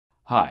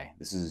Hi,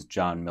 this is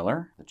John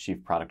Miller, the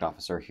Chief Product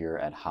Officer here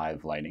at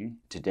Hive Lighting.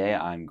 Today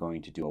I'm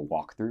going to do a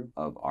walkthrough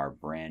of our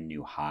brand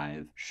new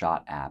Hive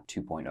S.H.O.T app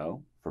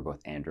 2.0 for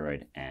both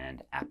Android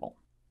and Apple.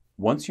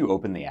 Once you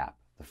open the app,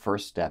 the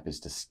first step is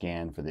to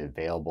scan for the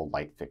available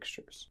light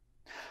fixtures.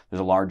 There's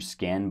a large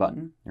scan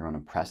button. You're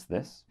going to press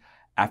this.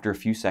 After a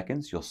few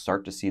seconds, you'll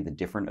start to see the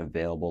different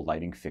available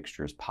lighting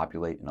fixtures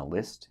populate in a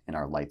list in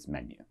our Lights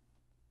menu.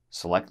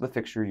 Select the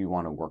fixture you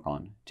want to work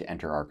on to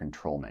enter our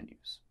control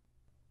menus.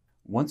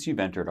 Once you've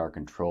entered our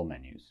control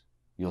menus,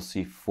 you'll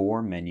see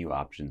 4 menu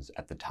options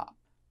at the top.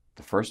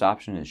 The first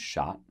option is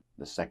S.H.O.T,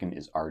 the second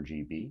is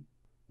RGB,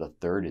 the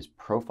third is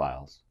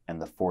Profiles,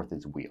 and the fourth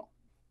is Wheel.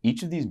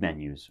 Each of these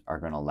menus are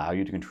going to allow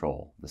you to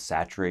control the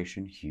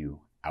saturation, hue,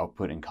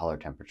 output, and color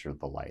temperature of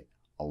the light,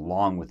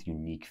 along with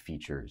unique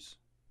features.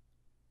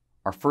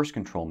 Our first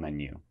control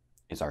menu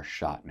is our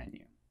S.H.O.T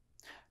menu.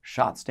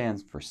 S.H.O.T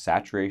stands for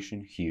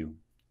saturation, hue,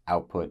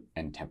 output,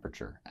 and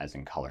temperature, as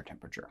in color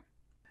temperature.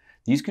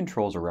 These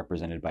controls are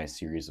represented by a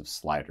series of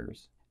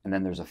sliders, and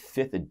then there's a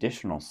 5th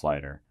additional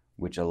slider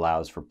which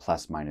allows for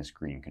plus-minus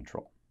green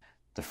control.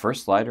 The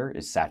first slider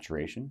is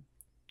saturation.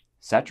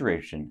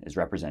 Saturation is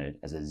represented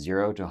as a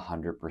 0 to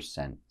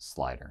 100%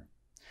 slider,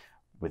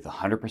 with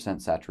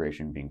 100%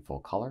 saturation being full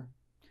color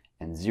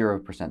and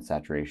 0%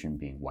 saturation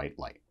being white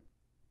light.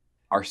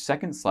 Our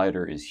second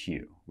slider is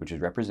hue, which is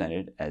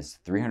represented as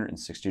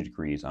 360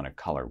 degrees on a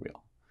color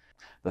wheel.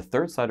 The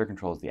third slider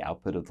controls the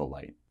output of the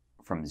light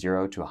from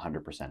 0 to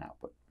 100%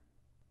 output.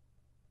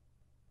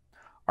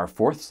 Our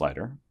fourth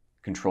slider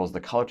controls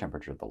the color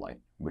temperature of the light,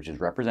 which is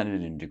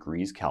represented in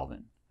degrees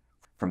Kelvin,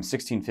 from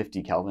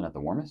 1650 Kelvin at the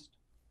warmest,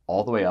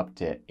 all the way up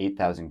to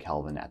 8000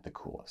 Kelvin at the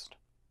coolest.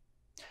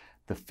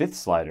 The 5th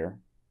slider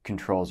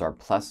controls our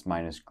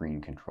plus-minus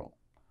green control,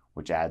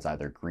 which adds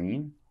either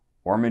green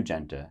or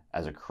magenta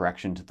as a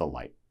correction to the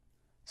light.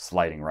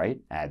 Sliding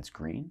right adds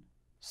green,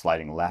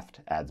 sliding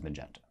left adds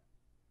magenta.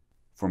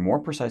 For more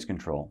precise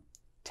control,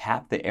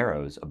 tap the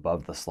arrows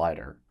above the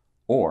slider,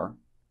 or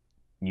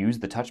use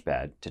the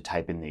touchpad to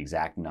type in the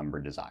exact number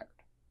desired.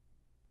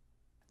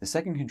 The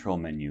second control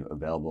menu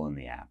available in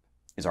the app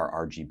is our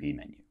RGB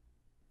menu.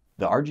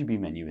 The RGB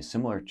menu is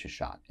similar to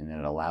S.H.O.T in that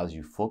it allows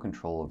you full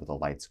control over the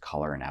light's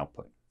color and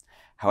output.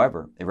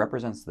 However, it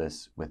represents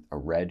this with a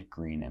red,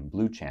 green, and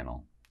blue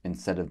channel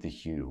instead of the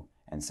hue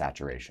and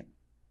saturation.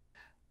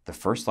 The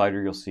first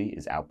slider you'll see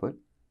is output.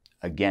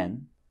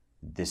 Again,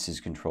 this is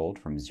controlled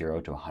from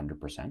 0 to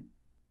 100%.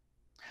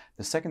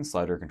 The second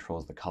slider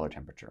controls the color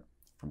temperature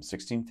from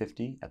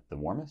 1650 at the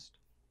warmest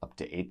up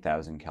to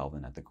 8000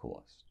 Kelvin at the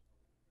coolest.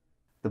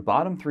 The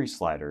bottom 3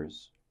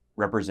 sliders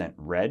represent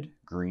red,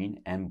 green,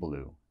 and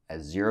blue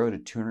as 0 to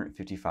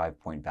 255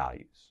 point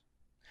values.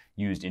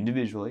 Used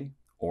individually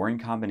or in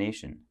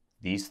combination,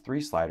 these 3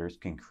 sliders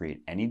can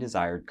create any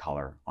desired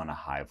color on a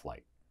Hive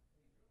light.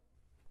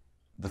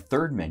 The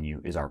third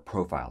menu is our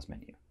Profiles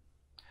menu.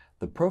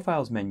 The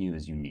Profiles menu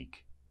is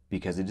unique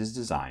because it is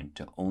designed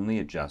to only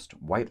adjust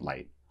white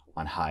light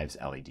on Hive's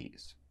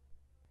LEDs.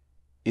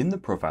 In the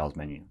Profiles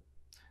menu,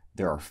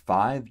 there are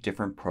 5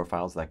 different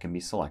profiles that can be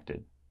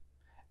selected,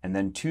 and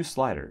then 2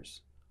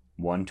 sliders,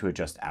 one to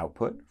adjust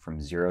output from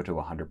 0 to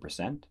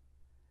 100%,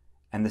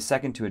 and the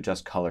second to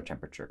adjust color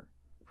temperature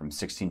from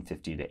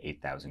 1650 to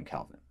 8000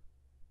 Kelvin.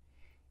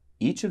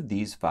 Each of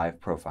these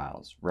 5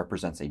 profiles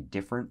represents a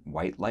different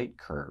white light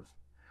curve,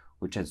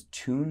 which has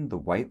tuned the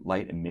white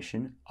light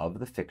emission of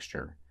the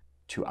fixture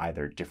to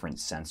either different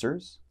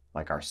sensors,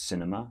 like our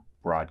cinema,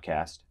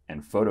 broadcast,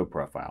 and photo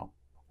profile,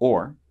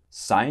 or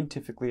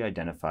scientifically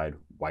identified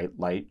white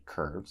light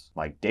curves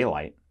like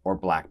daylight or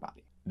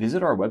blackbody.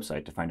 Visit our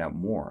website to find out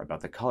more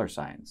about the color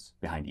science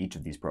behind each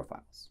of these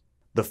profiles.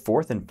 The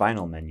fourth and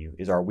final menu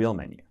is our Wheel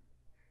menu.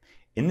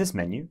 In this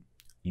menu,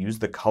 use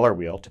the color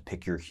wheel to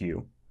pick your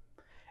hue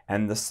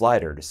and the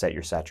slider to set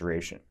your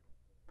saturation.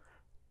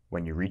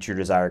 When you reach your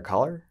desired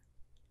color,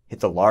 hit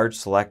the large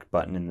select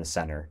button in the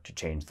center to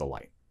change the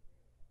light.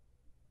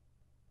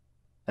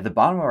 At the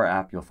bottom of our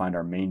app, you'll find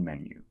our main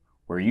menu,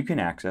 where you can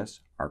access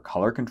our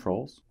color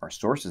controls, our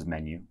sources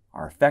menu,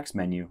 our effects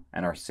menu,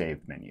 and our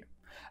saved menu.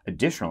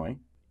 Additionally,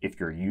 if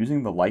you're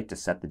using the light to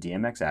set the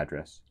DMX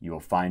address, you will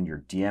find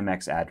your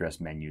DMX address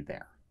menu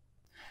there.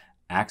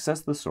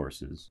 Access the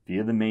sources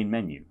via the main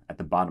menu at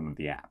the bottom of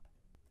the app.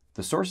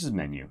 The sources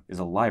menu is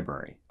a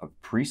library of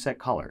preset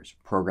colors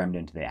programmed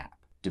into the app,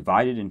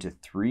 divided into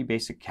 3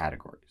 basic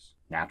categories: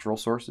 natural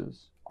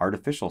sources,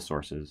 artificial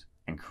sources,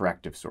 and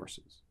corrective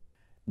sources.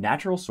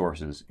 Natural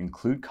sources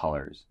include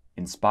colors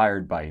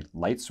inspired by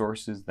light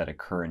sources that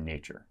occur in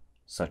nature,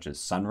 such as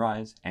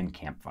sunrise and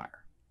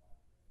campfire.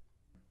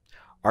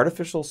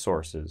 Artificial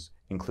sources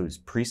includes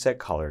preset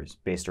colors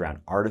based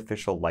around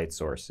artificial light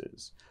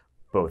sources,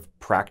 both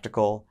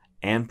practical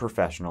and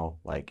professional,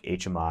 like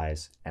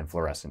HMIs and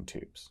fluorescent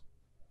tubes.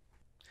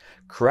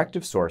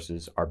 Corrective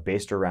sources are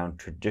based around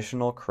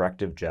traditional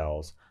corrective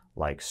gels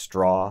like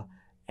straw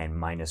and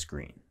minus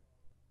green.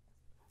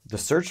 The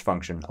search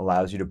function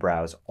allows you to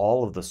browse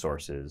all of the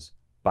sources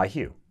by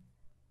hue.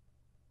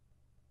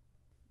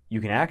 You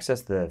can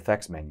access the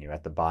effects menu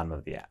at the bottom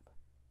of the app.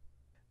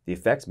 The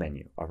Effects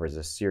menu offers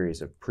a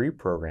series of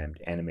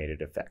pre-programmed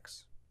animated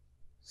effects.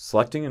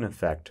 Selecting an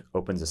effect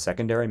opens a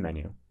secondary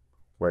menu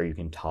where you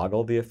can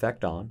toggle the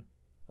effect on,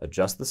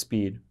 adjust the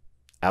speed,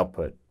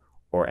 output,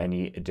 or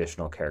any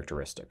additional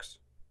characteristics.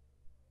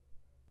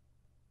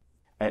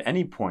 At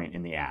any point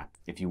in the app,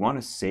 if you want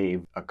to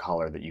save a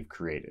color that you've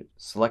created,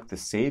 select the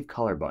Save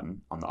Color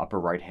button on the upper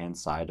right-hand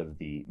side of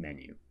the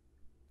menu.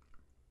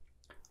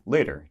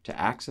 Later, to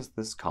access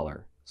this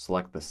color,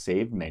 select the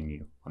Save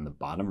menu on the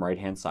bottom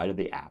right-hand side of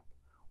the app,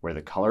 where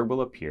the color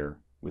will appear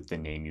with the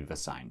name you've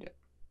assigned it.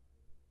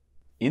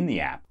 In the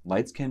app,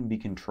 lights can be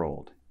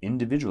controlled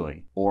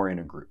individually or in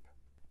a group.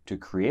 To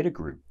create a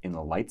group in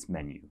the Lights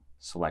menu,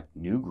 select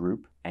New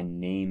Group and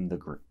name the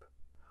group.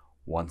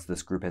 Once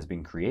this group has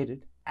been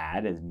created,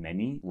 add as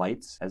many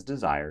lights as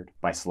desired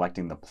by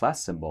selecting the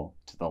plus symbol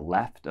to the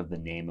left of the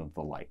name of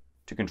the light.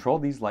 To control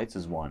these lights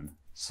as one,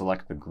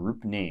 select the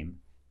group name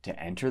to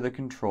enter the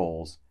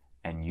controls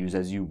and use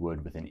as you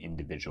would with an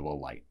individual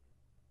light.